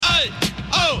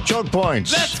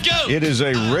Chokepoints. Let's go. It is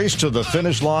a race to the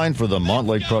finish line for the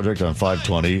Montlake project on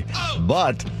 520,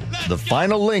 but the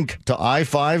final link to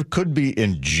I-5 could be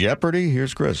in jeopardy.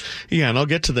 Here's Chris. Yeah, and I'll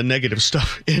get to the negative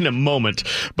stuff in a moment,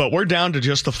 but we're down to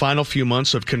just the final few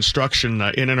months of construction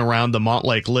in and around the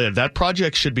Montlake lid. That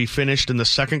project should be finished in the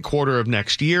second quarter of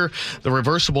next year. The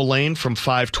reversible lane from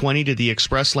 520 to the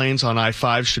express lanes on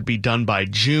I-5 should be done by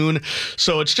June.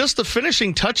 So it's just the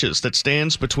finishing touches that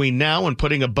stands between now and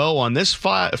putting a bow on this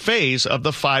phase of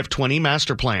the 520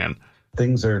 master plan.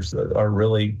 Things are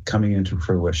really coming into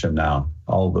fruition now,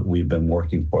 all that we've been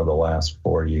working for the last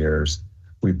 4 years.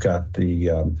 We've got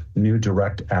the new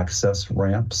direct access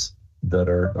ramps that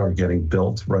are getting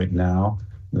built right now.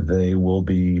 They will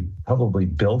be probably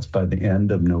built by the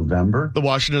end of November. The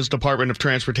Washington's Department of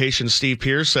Transportation, Steve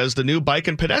Pierce, says the new bike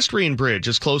and pedestrian bridge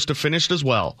is close to finished as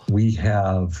well. We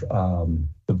have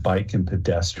the bike and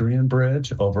pedestrian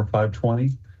bridge over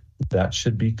 520. That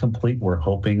should be complete. We're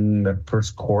hoping the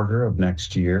first quarter of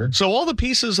next year. So all the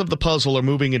pieces of the puzzle are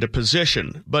moving into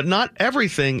position, but not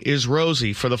everything is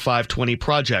rosy for the 520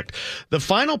 project. The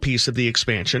final piece of the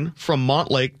expansion, from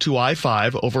Montlake to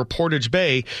I-5 over Portage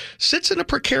Bay, sits in a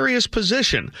precarious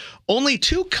position. Only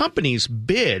 2 companies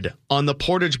bid on the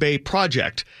Portage Bay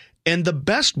project, and the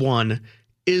best one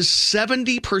is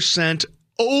 70%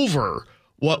 over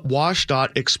what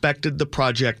WashDOT expected the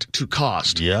project to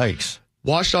cost. Yikes.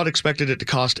 WashDOT expected it to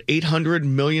cost $800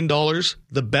 million.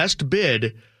 The best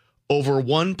bid, over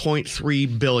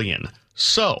 $1.3 billion.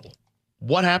 So,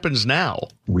 what happens now?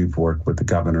 We've worked with the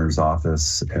governor's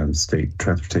office and state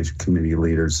transportation committee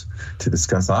leaders to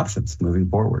discuss options moving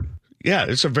forward. Yeah,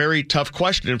 it's a very tough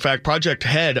question. In fact, project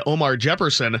head Omar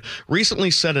Jefferson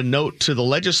recently sent a note to the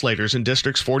legislators in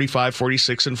districts 45,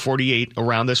 46, and 48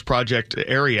 around this project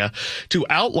area to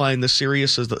outline the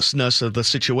seriousness of the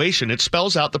situation. It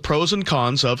spells out the pros and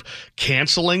cons of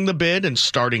canceling the bid and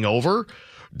starting over,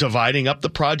 dividing up the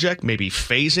project, maybe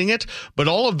phasing it. But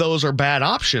all of those are bad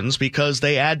options because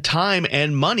they add time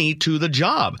and money to the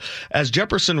job. As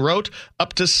Jefferson wrote,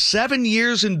 up to 7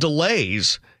 years in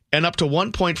delays and up to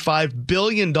 $1.5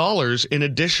 billion in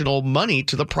additional money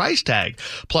to the price tag.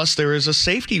 Plus, there is a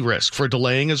safety risk for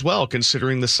delaying as well,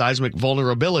 considering the seismic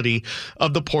vulnerability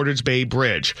of the Portage Bay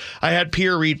Bridge. I had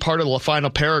Pierre read part of the final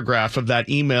paragraph of that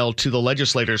email to the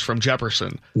legislators from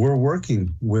Jefferson. We're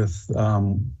working with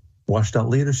WashDOT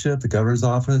leadership, the governor's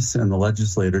office, and the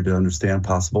legislator to understand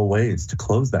possible ways to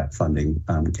close that funding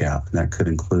gap. And that could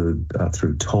include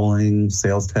through tolling,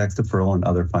 sales tax deferral, and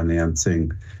other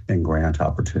financing and grant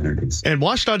opportunities. And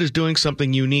WashDOT is doing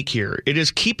something unique here. It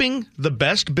is keeping the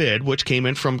best bid, which came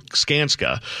in from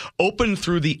Skanska, open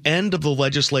through the end of the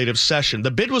legislative session.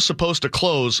 The bid was supposed to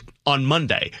close on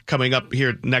Monday, coming up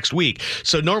here next week.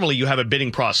 So normally you have a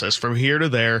bidding process from here to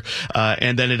there,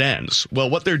 and then it ends. Well,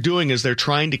 what they're doing is they're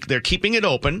keeping it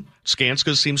open.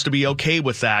 Skanska seems to be okay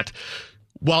with that,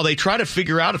 while they try to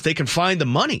figure out if they can find the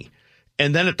money.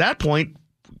 And then at that point,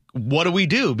 what do we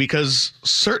do? Because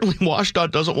certainly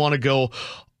WashDOT doesn't want to go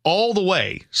all the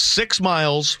way 6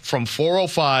 miles from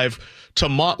 405 to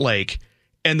Montlake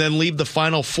and then leave the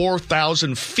final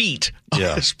 4,000 feet of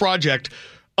this project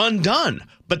undone.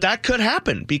 But that could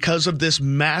happen because of this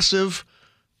massive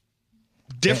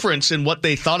difference in what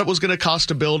they thought it was going to cost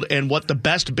to build and what the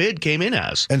best bid came in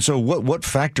as. And so what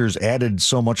factors added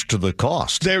so much to the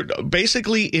cost? They're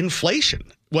basically inflation.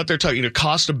 What they're talking,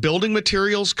 cost of building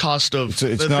materials, cost of it's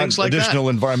things not like additional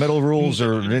environmental rules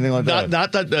or anything like that.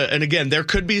 Not that. And again, there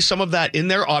could be some of that in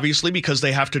there, obviously, because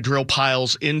they have to drill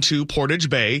piles into Portage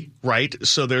Bay, right?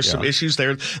 So there's some issues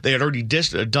there. They had already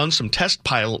done some test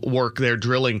pile work there,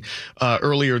 drilling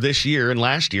earlier this year and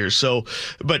last year. So,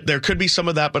 but there could be some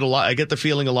of that. But I get the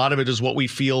feeling a lot of it is what we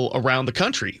feel around the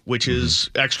country, which is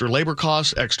extra labor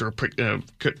costs, extra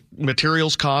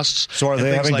materials costs. So are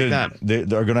they having that. They're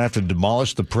going to have to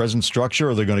demolish the present structure,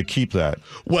 or are they going to keep that?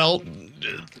 Well,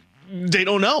 they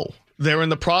don't know. They're in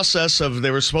the process of,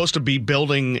 they were supposed to be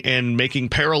building and making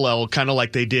parallel, kind of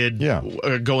like they did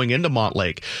going into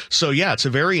Montlake. So, it's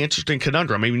a very interesting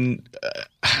conundrum. I mean,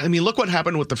 look what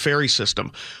happened with the ferry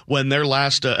system when their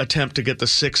last attempt to get the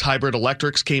 6 hybrid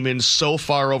electrics came in so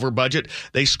far over budget.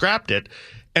 They scrapped it,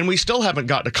 and we still haven't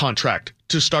gotten a contract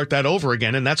to start that over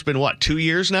again. And that's been, 2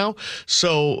 years now?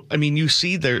 So, I mean, you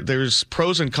see there's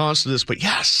pros and cons to this, but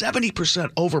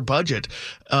 70% over budget.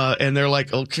 And they're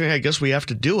like, okay, I guess we have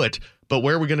to do it. But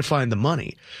where are we going to find the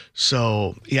money?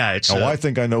 So, it's... I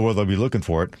think I know where they'll be looking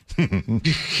for it.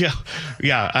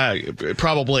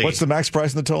 probably. What's the max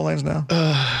price in the toll lanes now?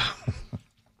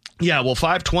 Yeah, well,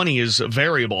 520 is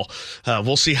variable.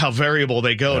 We'll see how variable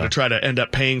they go to try to end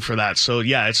up paying for that. So,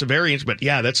 yeah, it's a very but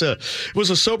yeah, it was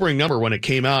a sobering number when it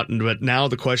came out. But now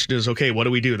the question is, okay, what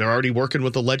do we do? They're already working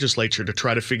with the legislature to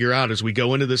try to figure out as we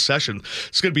go into this session.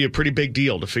 It's going to be a pretty big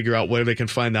deal to figure out where they can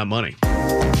find that money.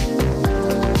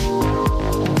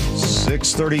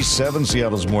 6:37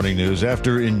 Seattle's Morning News.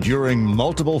 After enduring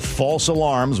multiple false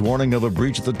alarms warning of a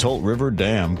breach at the Tolt River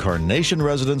Dam, Carnation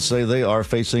residents say they are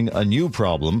facing a new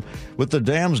problem with the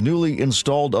dam's newly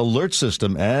installed alert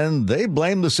system, and they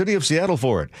blame the city of Seattle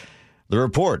for it. The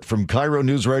report from Cairo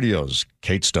News Radio's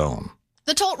Kate Stone.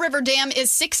 The Tolt River Dam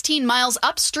is 16 miles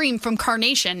upstream from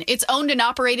Carnation. It's owned and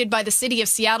operated by the city of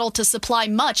Seattle to supply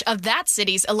much of that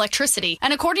city's electricity.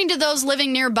 And according to those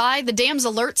living nearby, the dam's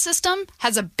alert system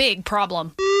has a big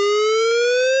problem.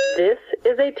 This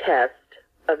is a test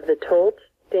of the Tolt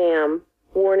Dam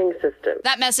warning system.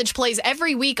 That message plays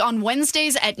every week on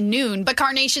Wednesdays at noon, but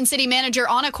Carnation City Manager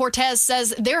Ana Cortez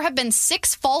says there have been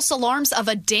 6 false alarms of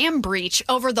a dam breach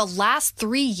over the last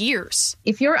 3 years.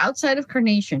 If you're outside of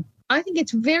Carnation, I think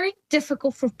it's very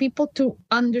difficult for people to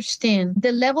understand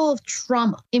the level of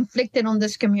trauma inflicted on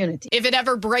this community. If it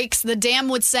ever breaks, the dam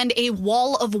would send a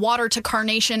wall of water to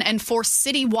Carnation and force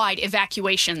citywide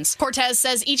evacuations. Cortez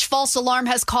says each false alarm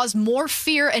has caused more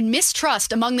fear and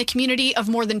mistrust among the community of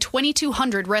more than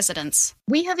 2,200 residents.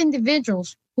 We have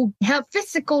individuals who have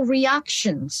physical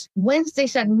reactions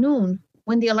Wednesdays at noon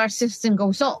when the alert system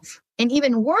goes off. And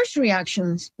even worse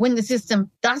reactions when the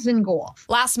system doesn't go off.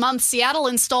 Last month, Seattle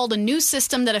installed a new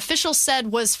system that officials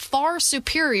said was far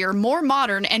superior, more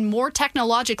modern, and more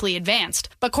technologically advanced.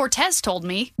 But Cortez told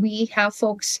me, we have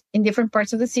folks in different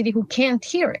parts of the city who can't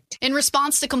hear it. In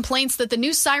response to complaints that the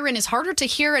new siren is harder to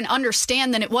hear and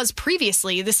understand than it was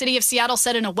previously, the city of Seattle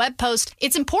said in a web post,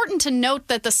 it's important to note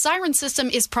that the siren system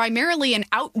is primarily an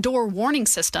outdoor warning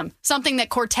system, something that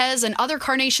Cortez and other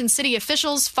Carnation City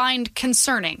officials find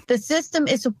concerning. The system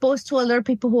is supposed to alert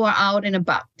people who are out and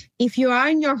about. If you are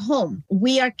in your home,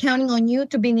 we are counting on you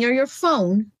to be near your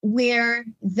phone. Where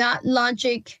that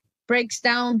logic breaks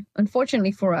down,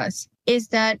 unfortunately for us, is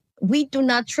that we do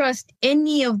not trust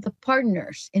any of the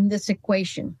partners in this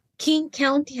equation. King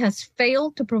County has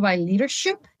failed to provide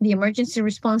leadership. The emergency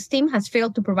response team has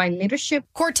failed to provide leadership.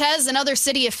 Cortez and other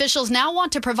city officials now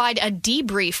want to provide a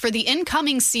debrief for the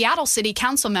incoming Seattle City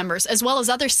Council members, as well as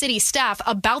other city staff,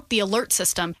 about the alert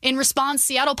system. In response,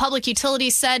 Seattle Public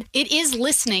Utilities said it is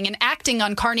listening and acting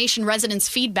on Carnation residents'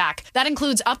 feedback. That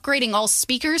includes upgrading all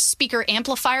speakers, speaker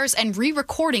amplifiers, and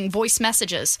re-recording voice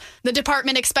messages. The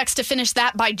department expects to finish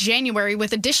that by January,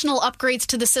 with additional upgrades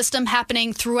to the system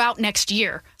happening throughout next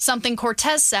year. Something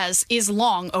Cortez says is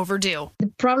long overdue. The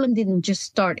problem didn't just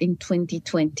start in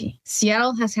 2020.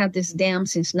 Seattle has had this dam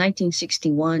since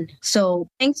 1961. So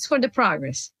thanks for the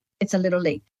progress. It's a little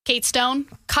late. Kate Stone,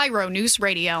 Cairo News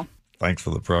Radio. Thanks for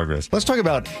the progress. Let's talk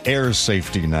about air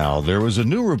safety now. There was a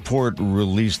new report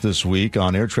released this week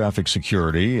on air traffic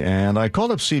security, and I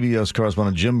called up CBS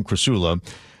correspondent Jim Krasula,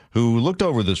 who looked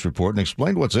over this report and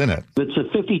explained what's in it. It's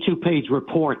a 52-page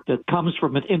report that comes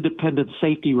from an independent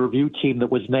safety review team that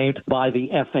was named by the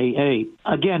FAA.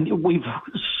 Again, we've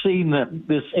seen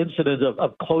this incident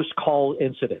of close call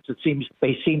incidents.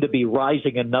 They seem to be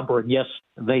rising in number, and yes,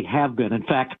 they have been. In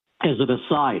fact, as an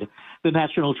aside, the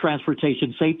National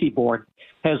Transportation Safety Board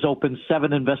has opened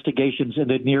 7 investigations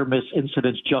into near-miss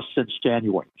incidents just since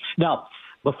January. Now,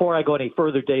 before I go any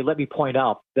further, Dave, let me point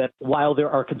out that while there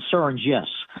are concerns, yes,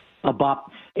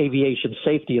 about aviation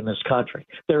safety in this country,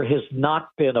 there has not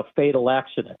been a fatal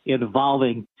accident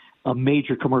involving a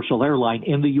major commercial airline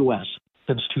in the U.S.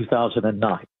 since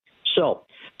 2009. So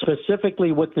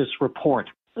specifically with this report,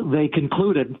 they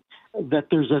concluded that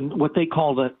there's what they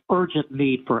call an urgent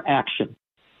need for action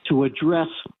to address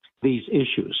these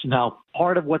issues. Now,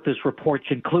 part of what this report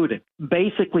concluded,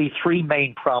 basically 3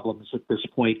 main problems at this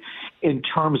point in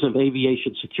terms of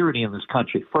aviation security in this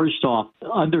country. First off,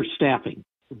 understaffing,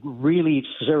 really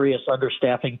serious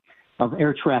understaffing of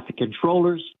air traffic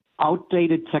controllers,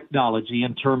 outdated technology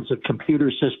in terms of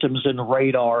computer systems and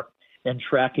radar and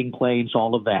tracking planes,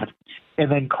 all of that,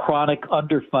 and then chronic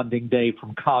underfunding, Dave,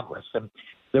 from Congress. And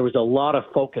there was a lot of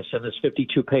focus in this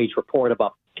 52-page report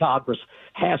about Congress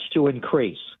has to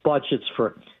increase budgets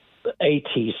for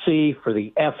ATC, for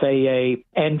the FAA,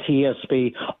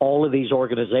 NTSB, all of these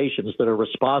organizations that are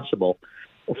responsible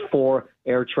for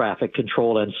air traffic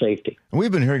control and safety.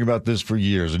 We've been hearing about this for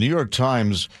years. The New York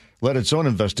Times led its own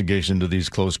investigation into these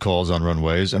close calls on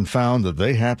runways and found that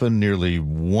they happen nearly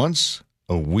once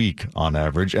a week on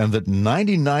average, and that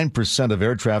 99% of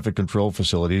air traffic control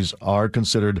facilities are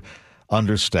considered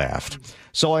understaffed.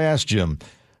 So I asked Jim,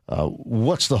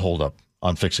 what's the holdup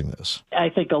on fixing this? I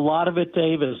think a lot of it,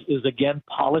 Dave, is again,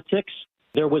 politics.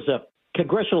 There was a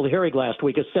congressional hearing last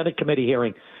week, a Senate committee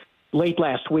hearing late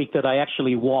last week that I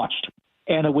actually watched.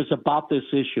 And it was about this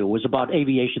issue. It was about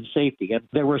aviation safety. And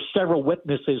there were several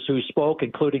witnesses who spoke,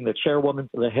 including the chairwoman,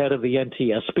 the head of the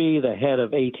NTSB, the head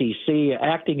of ATC,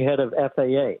 acting head of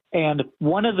FAA. And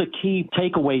one of the key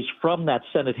takeaways from that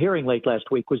Senate hearing late last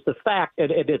week was the fact,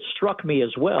 and it struck me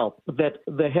as well, that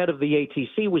the head of the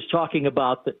ATC was talking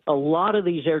about that a lot of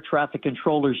these air traffic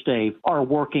controllers, Dave, are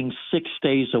working 6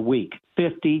 days a week,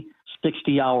 50,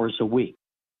 60 hours a week.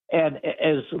 And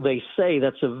as they say,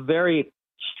 that's a very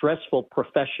stressful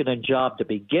profession and job to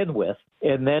begin with.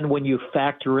 And then when you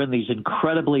factor in these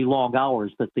incredibly long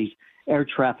hours that these air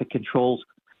traffic controllers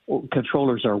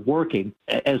are working,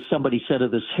 as somebody said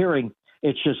at this hearing,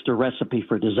 it's just a recipe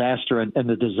for disaster and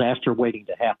the disaster waiting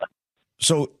to happen.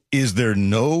 So is there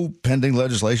no pending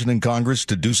legislation in Congress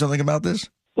to do something about this?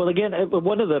 Well, again,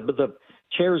 one of the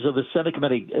chairs of the Senate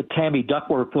committee, Tammy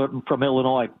Duckworth from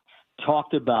Illinois,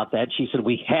 talked about that. She said,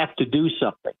 we have to do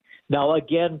something. Now,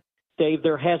 again, Dave,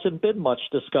 there hasn't been much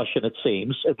discussion, it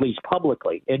seems, at least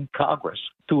publicly, in Congress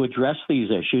to address these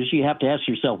issues. You have to ask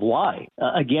yourself why.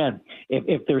 Again,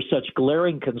 if there's such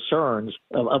glaring concerns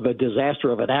of a disaster,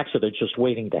 of an accident just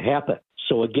waiting to happen.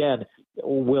 So again,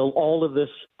 will all of this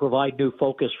provide new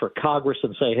focus for Congress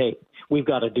and say, hey, we've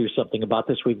got to do something about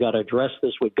this. We've got to address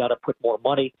this. We've got to put more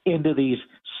money into these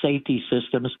safety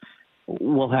systems.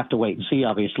 We'll have to wait and see.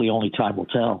 Obviously, only time will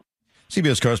tell.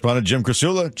 CBS correspondent Jim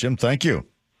Krasula. Jim, thank you.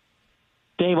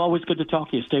 Dave, always good to talk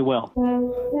to you. Stay well.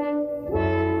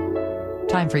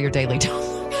 Time for your daily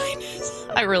dose.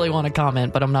 I really want to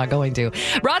comment, but I'm not going to.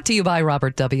 Brought to you by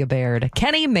Robert W. Baird.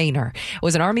 Kenny Maynor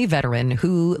was an Army veteran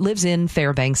who lives in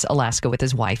Fairbanks, Alaska with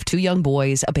his wife, 2 young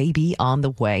boys, a baby on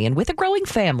the way. And with a growing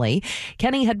family,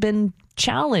 Kenny had been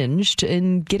challenged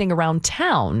in getting around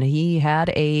town. He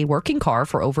had a working car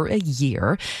for over a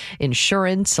year.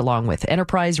 Insurance, along with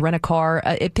Enterprise Rent-A-Car,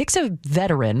 it picks a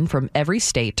veteran from every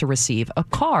state to receive a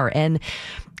car. And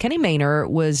Kenny Maynor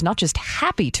was not just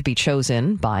happy to be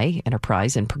chosen by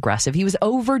Enterprise and Progressive, he was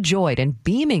overjoyed and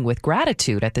beaming with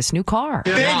gratitude at this new car.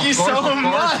 Thank you so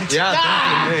much.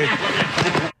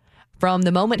 Yeah, From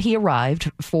the moment he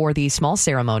arrived for the small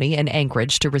ceremony in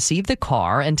Anchorage to receive the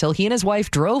car until he and his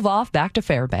wife drove off back to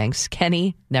Fairbanks,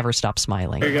 Kenny never stopped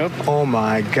smiling. There you go. Oh,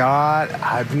 my God.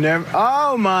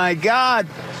 Oh, my God.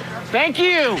 Thank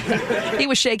you. He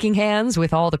was shaking hands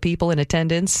with all the people in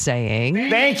attendance, saying,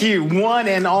 Thank you, one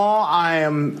and all. I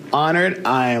am honored.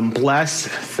 I am blessed.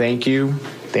 Thank you.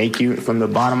 Thank you from the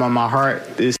bottom of my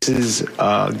heart. This is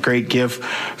a great gift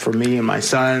for me and my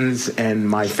sons and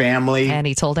my family. And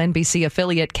he told NBC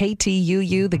affiliate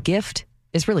KTUU the gift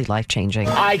is really life-changing.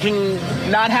 I can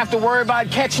not have to worry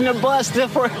about catching a bus to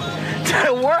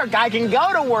work. I can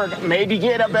go to work, maybe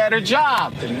get a better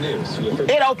job.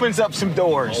 It opens up some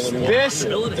doors. Yes,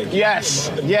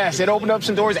 it opened up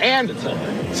some doors and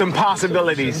some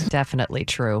possibilities. Definitely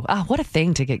true. What a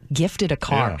thing to get gifted a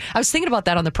car. Yeah. I was thinking about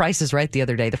that on The Price is Right the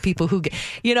other day. The people who,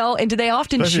 and do they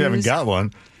often especially choose... you haven't got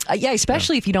one.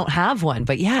 Especially if you don't have one.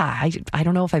 But I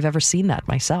don't know if I've ever seen that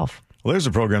myself. Well, there's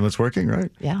a program that's working, right?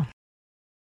 Yeah.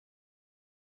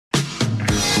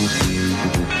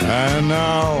 And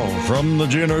now, from the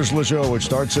Gene Ursula Show, which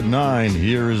starts at 9,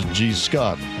 here is G.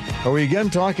 Scott. Are we again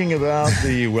talking about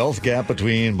the wealth gap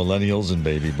between millennials and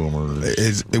baby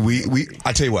boomers?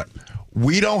 I tell you what,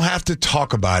 we don't have to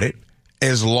talk about it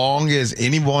as long as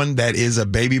anyone that is a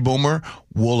baby boomer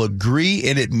will agree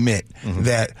and admit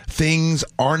that things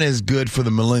aren't as good for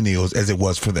the millennials as it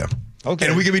was for them. Okay.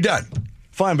 And we can be done.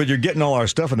 Fine, but you're getting all our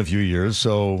stuff in a few years,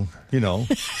 so,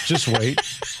 just wait.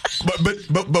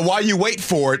 But while you wait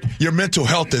for it, your mental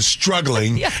health is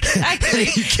struggling. Yeah, exactly.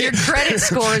 Your credit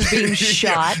score is being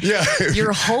shot. Yeah.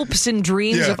 Your hopes and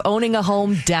dreams of owning a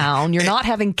home down. You're not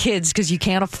having kids because you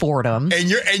can't afford them. And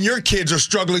your kids are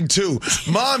struggling too.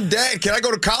 Mom, Dad, can I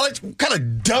go to college? What kind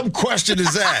of dumb question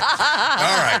is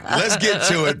that? All right, let's get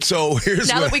to it. So here's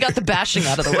now that we got the bashing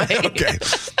out of the way. Okay.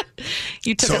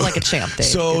 You took it like a champ, Dave.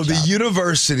 So the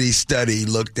university study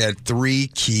looked at 3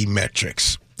 key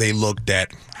metrics. They looked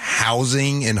at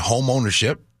housing and home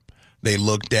ownership. They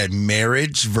looked at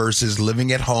marriage versus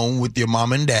living at home with your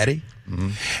mom and daddy.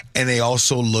 And they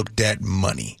also looked at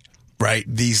money, right?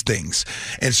 These things.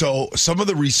 And so some of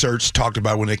the research talked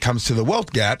about when it comes to the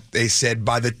wealth gap, they said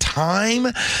by the time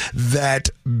that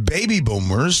baby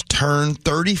boomers turn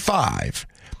 35,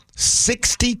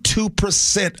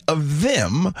 62% of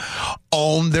them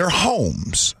own their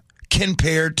homes.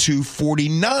 compared to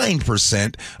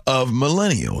 49% of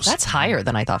millennials. That's higher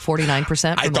than I thought,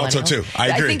 49%. I thought so too. I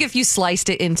agree. I think if you sliced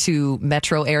it into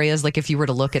metro areas, like if you were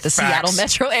to look at the Seattle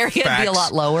metro area, it'd be a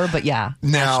lot lower. But yeah,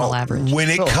 national average. When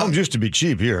it homes used to be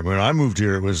cheap here. When I moved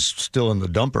here, it was still in the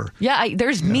dumper. Yeah,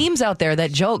 there's memes out there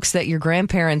that jokes that your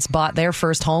grandparents bought their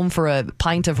first home for a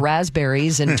pint of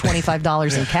raspberries and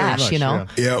 $25 in cash,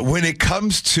 Yeah, when it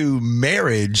comes to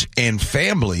marriage and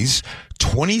families,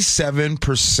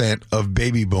 27% of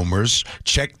baby boomers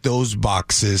check those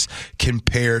boxes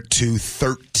compared to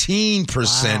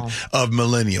 13% of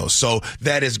millennials. So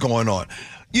that is going on.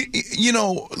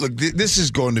 Look, this is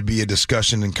going to be a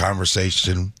discussion and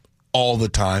conversation all the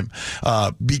time.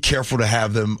 Be careful to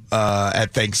have them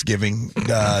at Thanksgiving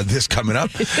this coming up.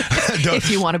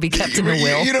 If you want to be kept in the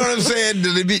will. You know what I'm saying?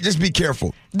 Just be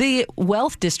careful. The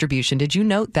wealth distribution, did you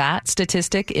note that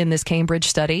statistic in this Cambridge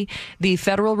study? The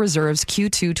Federal Reserve's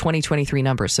Q2 2023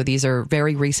 numbers, so these are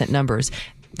very recent numbers,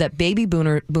 that baby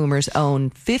boomers own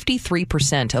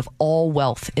 53% of all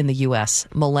wealth in the U.S.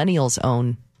 Millennials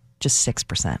own just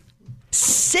 6%.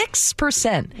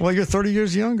 6%. Well, you're 30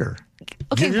 years younger.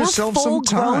 Okay, Give we're yourself some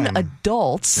full-grown time.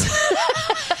 adults.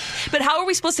 But how are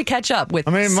we supposed to catch up with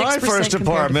 6% my first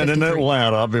apartment in 53?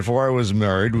 Atlanta before I was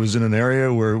married was in an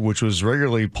area which was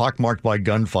regularly pockmarked by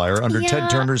gunfire under Ted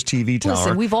Turner's TV tower.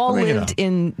 Listen, we've all lived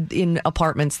in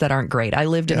apartments that aren't great. I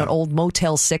lived in an old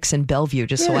Motel 6 in Bellevue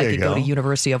just so I could go to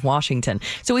University of Washington.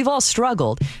 So we've all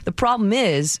struggled. The problem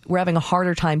is we're having a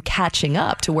harder time catching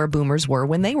up to where boomers were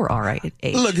when they were our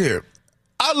age. Look here.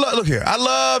 I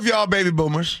love y'all baby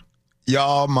boomers.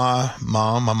 Y'all, my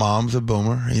mom's a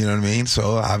boomer, you know what I mean?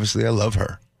 So obviously I love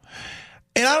her.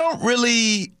 And I don't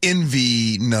really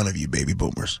envy none of you baby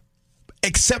boomers,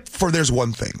 except for there's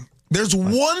one thing. There's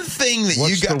one thing that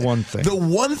you got. What's the one thing? The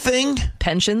one thing?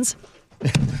 Pensions?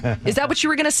 Is that what you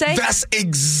were going to say? That's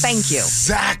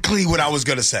exactly what I was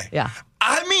going to say. Yeah.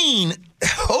 I mean,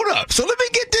 hold up. So let me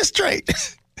get this straight.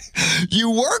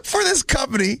 You work for this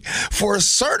company for a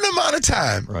certain amount of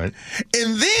time. Right.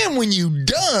 And then when you're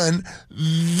done,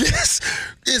 this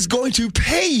is going to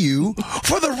pay you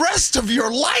for the rest of your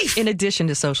life. In addition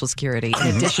to Social Security,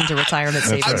 in addition to retirement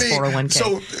savings, 401k.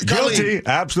 So, Guilty.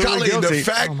 Absolutely guilty.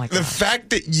 The fact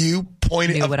that you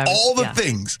pointed out all the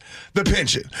things, the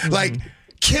pension, like,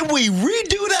 can we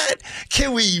redo that?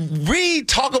 Can we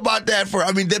re-talk about that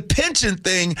the pension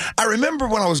thing? I remember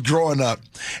when I was growing up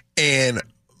and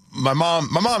my mom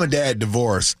and dad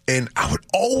divorced, and I would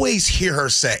always hear her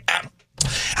say,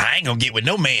 I ain't gonna get with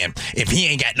no man if he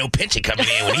ain't got no pension coming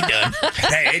in when he done.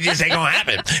 Hey, it just ain't gonna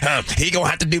happen. He gonna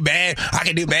have to do bad. I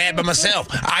can do bad by myself.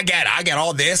 I got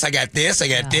all this. I got this. I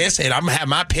got this, and I'm gonna have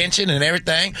my pension and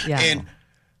everything. Yeah. And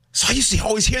so I used to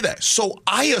always hear that. So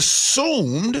I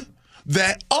assumed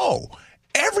that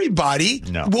everybody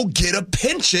will get a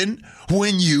pension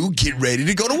when you get ready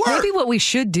to go to work. Maybe what we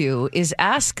should do is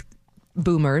ask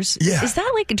boomers. Yeah. Is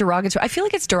that like derogatory? I feel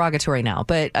like it's derogatory now,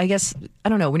 but I guess, I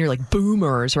don't know, when you're like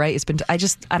boomers, right? I don't know.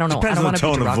 Depends I don't on want the to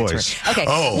be tone of derogatory. voice.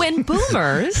 Okay. When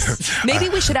boomers, maybe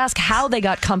we should ask how they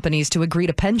got companies to agree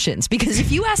to pensions. Because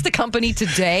if you ask the company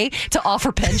today to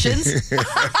offer pensions,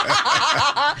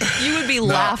 you would be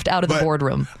laughed out of the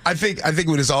boardroom. I think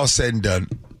when it's all said and done,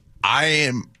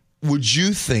 would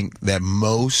you think that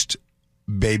most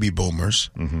baby boomers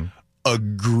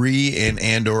agree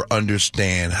and or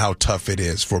understand how tough it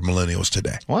is for millennials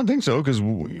today? Well, I think so, because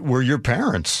we're your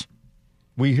parents.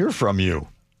 We hear from you.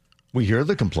 We hear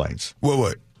the complaints.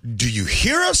 What? Do you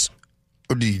hear us?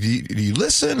 Or do you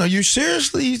listen? Are you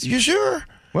you sure?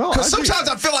 Well, because sometimes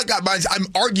I feel like I'm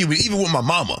arguing even with my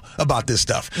mama about this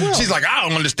stuff. Well, she's like, I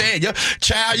don't understand.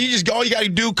 Child, you just go, all you got to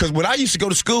do, because when I used to go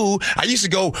to school, I used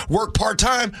to go work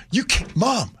part-time. You can't,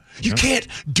 Mom. You can't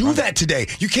do that today.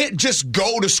 You can't just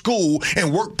go to school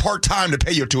and work part-time to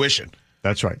pay your tuition.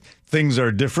 That's right. Things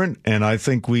are different, and I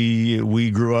think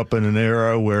we grew up in an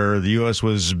era where the U.S.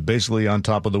 was basically on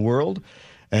top of the world.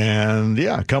 And,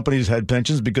 companies had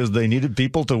pensions because they needed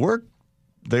people to work.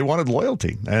 They wanted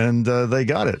loyalty, and they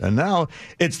got it. And now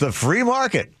it's the free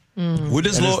market.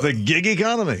 It's the gig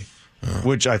economy,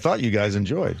 which I thought you guys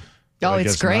enjoyed. Oh,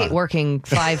 it's great working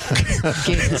 5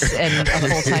 gigs and a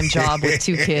full-time job with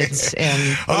 2 kids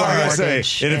and a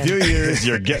mortgage. In a few years,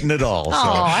 you're getting it all.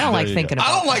 Oh, I don't like thinking about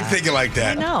that. I don't like thinking like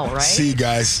that. I know, right? See you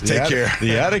guys. Take care.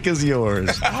 The attic is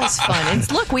yours. That's fun.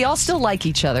 And look, we all still like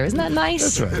each other. Isn't that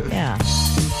nice? That's right. Yeah.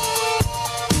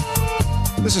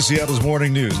 This is Seattle's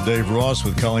Morning News. Dave Ross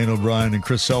with Colleen O'Brien and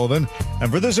Chris Sullivan.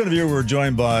 And for this interview, we're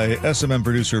joined by SMM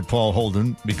producer Paul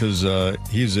Holden because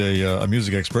he's a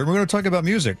music expert. We're going to talk about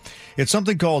music. It's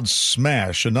something called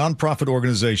SMASH, a nonprofit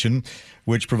organization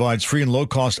which provides free and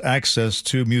low-cost access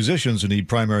to musicians who need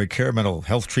primary care, mental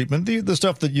health treatment, the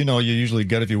stuff that you usually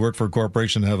get if you work for a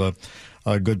corporation and have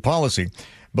a good policy.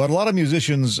 But a lot of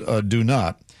musicians do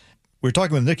not. We're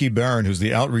talking with Nikki Barron, who's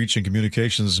the Outreach and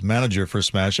Communications Manager for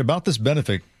SMASH, about this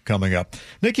benefit coming up.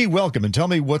 Nikki, welcome, and tell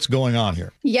me what's going on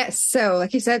here. Yes. So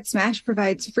like you said, SMASH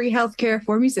provides free healthcare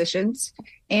for musicians,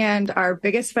 and our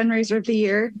biggest fundraiser of the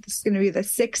year. This is going to be the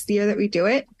 6th year that we do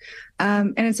it.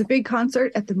 And it's a big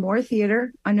concert at the Moore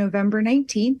Theater on November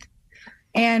 19th.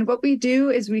 And what we do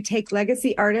is we take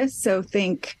legacy artists, so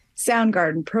think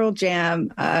Soundgarden, Pearl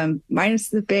Jam, Minus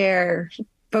the Bear,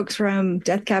 folks from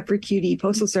Death Cab for Cutie,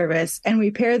 Postal Service, and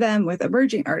we pair them with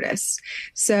emerging artists.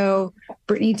 So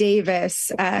Brittany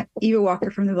Davis, Eva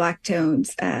Walker from the Black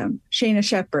Tones, Shayna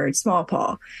Shepherd, Small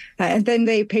Paul, and then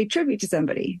they pay tribute to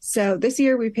somebody. So this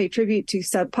year we pay tribute to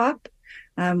Sub Pop,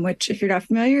 which, if you're not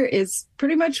familiar, is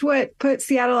pretty much what put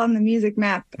Seattle on the music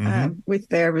map with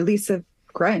their release of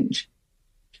grunge.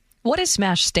 What does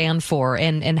SMASH stand for,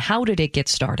 and how did it get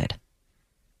started?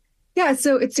 Yeah,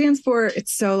 so it stands for,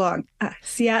 it's so long,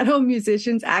 Seattle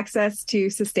Musicians Access to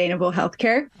Sustainable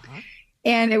Healthcare.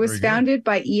 And it was founded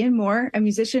by Ian Moore, a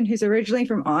musician who's originally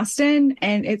from Austin,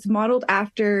 and it's modeled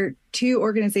after 2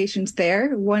 organizations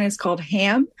there. One is called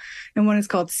HAM and one is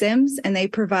called SIMS, and they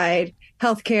provide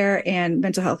healthcare and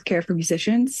mental health care for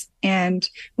musicians. And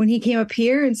when he came up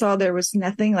here and saw there was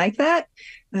nothing like that,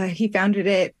 he founded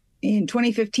it in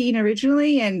 2015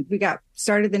 originally, and we got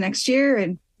started the next year,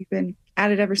 and we've been at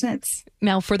it ever since.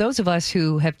 Now, for those of us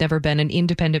who have never been an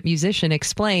independent musician,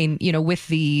 explain, with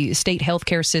the state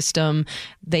healthcare system,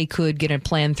 they could get a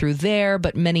plan through there,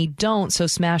 but many don't. So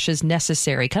SMASH is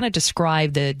necessary. Kind of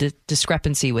describe the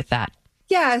discrepancy with that.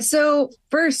 Yeah. So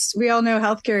first, we all know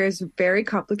healthcare is very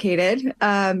complicated.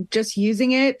 Just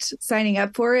using it, signing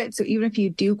up for it. So even if you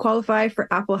do qualify for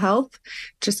Apple Health,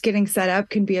 just getting set up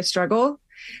can be a struggle.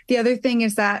 The other thing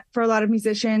is that for a lot of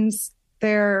musicians,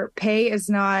 their pay is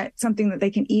not something that they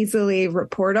can easily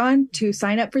report on to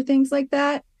sign up for things like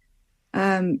that.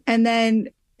 And then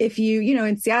if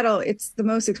in Seattle, it's the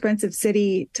most expensive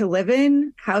city to live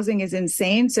in. Housing is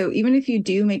insane. So even if you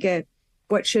do make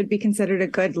what should be considered a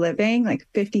good living, like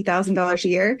 $50,000 a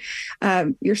year,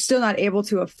 you're still not able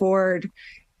to afford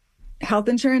health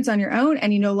insurance on your own,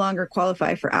 and you no longer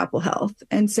qualify for Apple Health.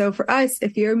 And so for us,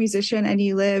 if you're a musician and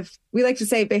you live, we like to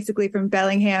say basically from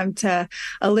Bellingham to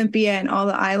Olympia and all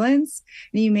the islands,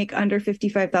 and you make under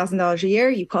 $55,000 a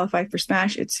year, you qualify for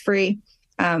SMASH. It's free.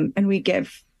 And we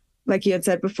give, like you had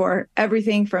said before,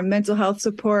 everything from mental health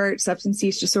support, substance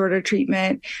use disorder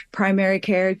treatment, primary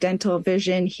care, dental,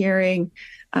 vision, hearing,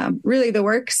 really the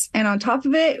works. And on top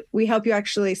of it, we help you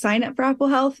actually sign up for Apple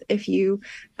Health if you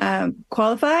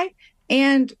qualify.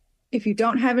 And if you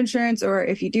don't have insurance, or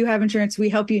if you do have insurance, we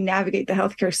help you navigate the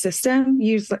healthcare system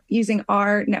using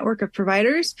our network of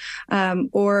providers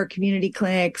or community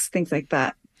clinics, things like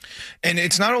that. And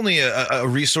it's not only a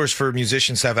resource for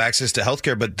musicians to have access to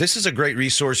healthcare, but this is a great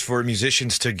resource for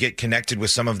musicians to get connected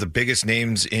with some of the biggest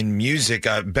names in music.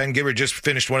 Ben Gibbard just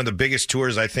finished one of the biggest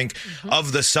tours, I think,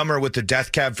 of the summer with the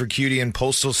Death Cab for Cutie and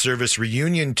Postal Service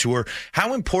reunion tour.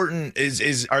 How important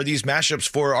are these mashups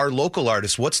for our local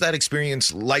artists? What's that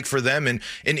experience like for them? And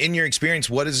in your experience,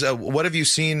 what have you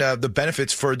seen the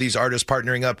benefits for these artists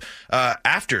partnering up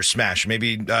after SMASH?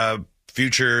 Maybe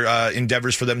future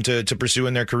endeavors for them to pursue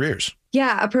in their careers?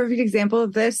 Yeah, a perfect example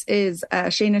of this is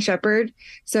Shayna Shepherd.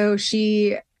 So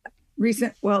I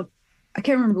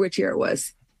can't remember which year it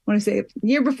was. I want to say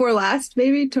year before last,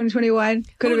 maybe 2021.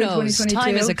 Could have been 2022.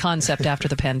 Time is a concept after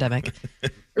the pandemic.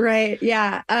 Right.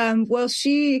 Yeah. Well,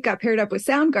 she got paired up with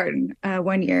Soundgarden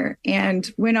one year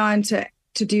and went on to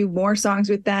do more songs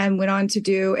with them, went on to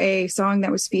do a song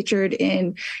that was featured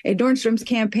in a Nordstrom's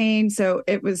campaign. So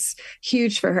it was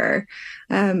huge for her.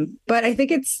 But I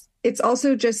think it's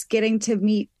also just getting to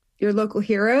meet your local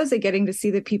heroes and getting to see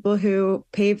the people who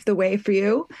paved the way for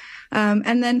you.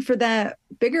 And then for the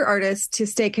bigger artists to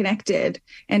stay connected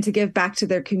and to give back to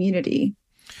their community.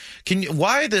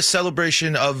 Why the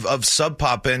celebration of Sub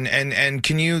Pop, and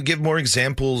can you give more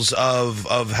examples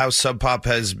of how Sub Pop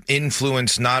has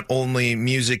influenced not only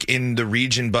music in the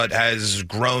region, but has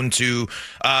grown to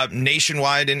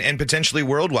nationwide and potentially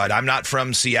worldwide? I'm not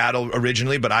from Seattle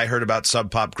originally, but I heard about Sub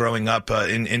Pop growing up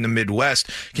in the Midwest.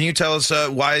 Can you tell us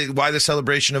why the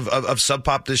celebration of Sub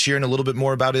Pop this year and a little bit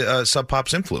more about Sub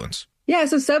Pop's influence? Yeah,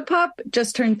 so Sub Pop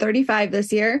just turned 35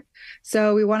 this year.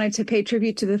 So we wanted to pay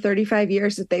tribute to the 35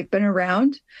 years that they've been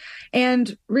around.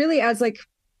 And really, as like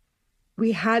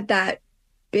we had that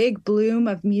big bloom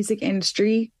of music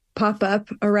industry pop up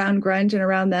around grunge and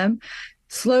around them,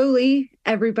 slowly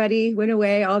everybody went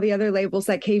away. All the other labels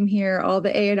that came here, all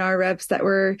the A&R reps that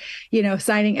were,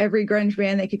 signing every grunge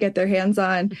band they could get their hands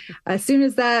on. As soon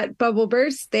as that bubble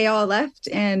burst, they all left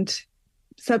and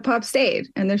Sub Pop stayed,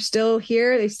 and they're still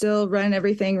here. They still run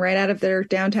everything right out of their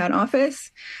downtown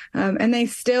office, and they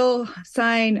still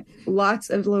sign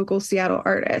lots of local Seattle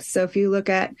artists. So if you look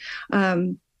at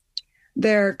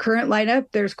their current lineup,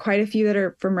 there's quite a few that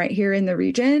are from right here in the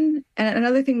region. And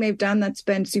another thing they've done that's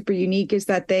been super unique is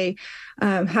that they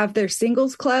have their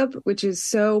singles club, which is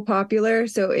so popular.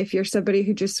 So if you're somebody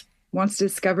who just wants to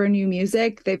discover new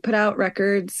music, they put out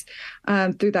records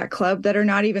through that club that are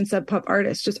not even Sub Pop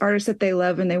artists, just artists that they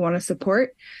love and they want to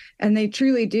support. And they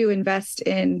truly do invest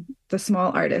in the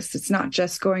small artists. It's not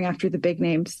just going after the big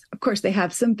names. Of course, they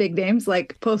have some big names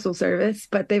like Postal Service,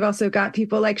 but they've also got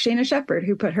people like Shayna Shepherd,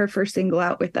 who put her first single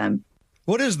out with them.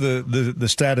 What is the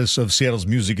status of Seattle's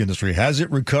music industry? Has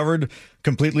it recovered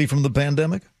completely from the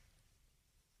pandemic?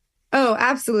 Oh,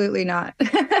 absolutely not.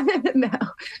 No.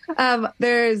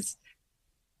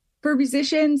 For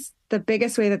musicians, the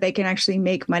biggest way that they can actually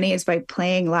make money is by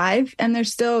playing live. And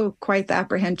there's still quite the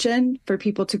apprehension for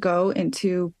people to go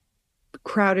into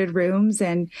crowded rooms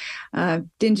and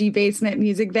dingy basement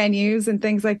music venues and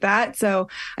things like that. So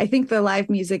I think the live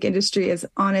music industry is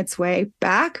on its way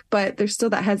back, but there's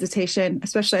still that hesitation,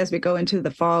 especially as we go into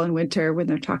the fall and winter when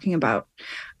they're talking about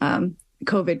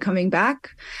COVID coming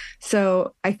back.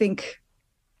 So I think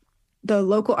the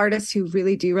local artists who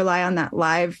really do rely on that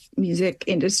live music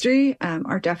industry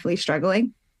are definitely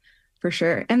struggling for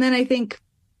sure. And then I think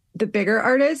the bigger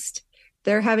artists,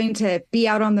 they're having to be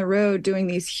out on the road doing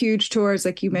these huge tours,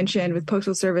 like you mentioned, with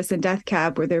Postal Service and Death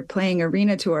Cab, where they're playing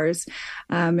arena tours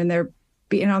and they're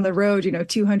being on the road,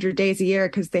 200 days a year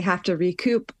because they have to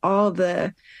recoup all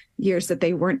the years that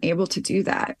they weren't able to do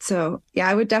that. So yeah,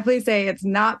 I would definitely say it's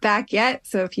not back yet.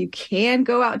 So if you can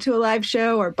go out to a live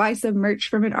show or buy some merch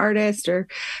from an artist or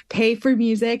pay for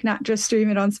music, not just stream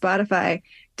it on Spotify,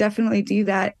 definitely do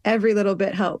that. Every little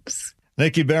bit helps.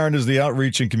 Nikki Barron is the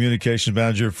Outreach and Communications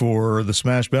Manager for the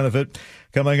Smash Benefit.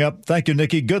 Coming up. Thank you,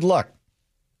 Nikki. Good luck.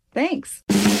 Thanks.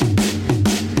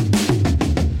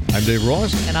 I'm Dave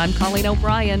Ross. And I'm Colleen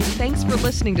O'Brien. Thanks for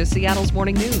listening to Seattle's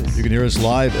Morning News. You can hear us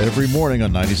live every morning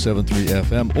on 97.3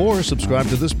 FM or subscribe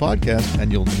to this podcast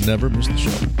and you'll never miss the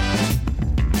show.